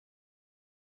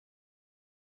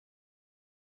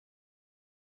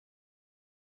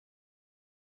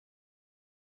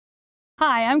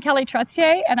Hi, I'm Kelli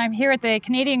Trottier, and I'm here at the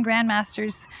Canadian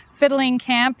Grandmasters Fiddling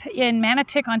Camp in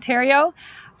Manotick, Ontario.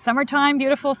 Summertime,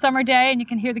 beautiful summer day, and you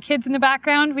can hear the kids in the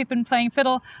background. We've been playing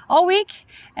fiddle all week,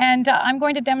 and I'm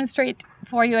going to demonstrate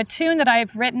for you a tune that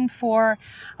I've written for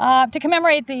to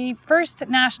commemorate the first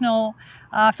National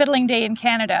Fiddling Day in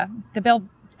Canada. The Bill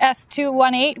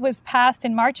S218 was passed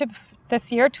in March of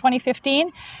this year,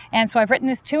 2015, and so I've written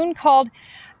this tune called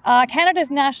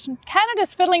Canada's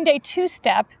Fiddling Day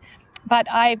Two-Step, but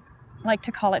I like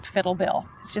to call it Fiddle Bill.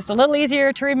 It's just a little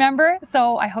easier to remember,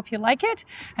 so I hope you like it,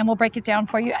 and we'll break it down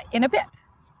for you in a bit.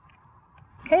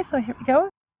 Okay, so here we go.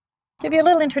 Give you a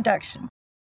little introduction.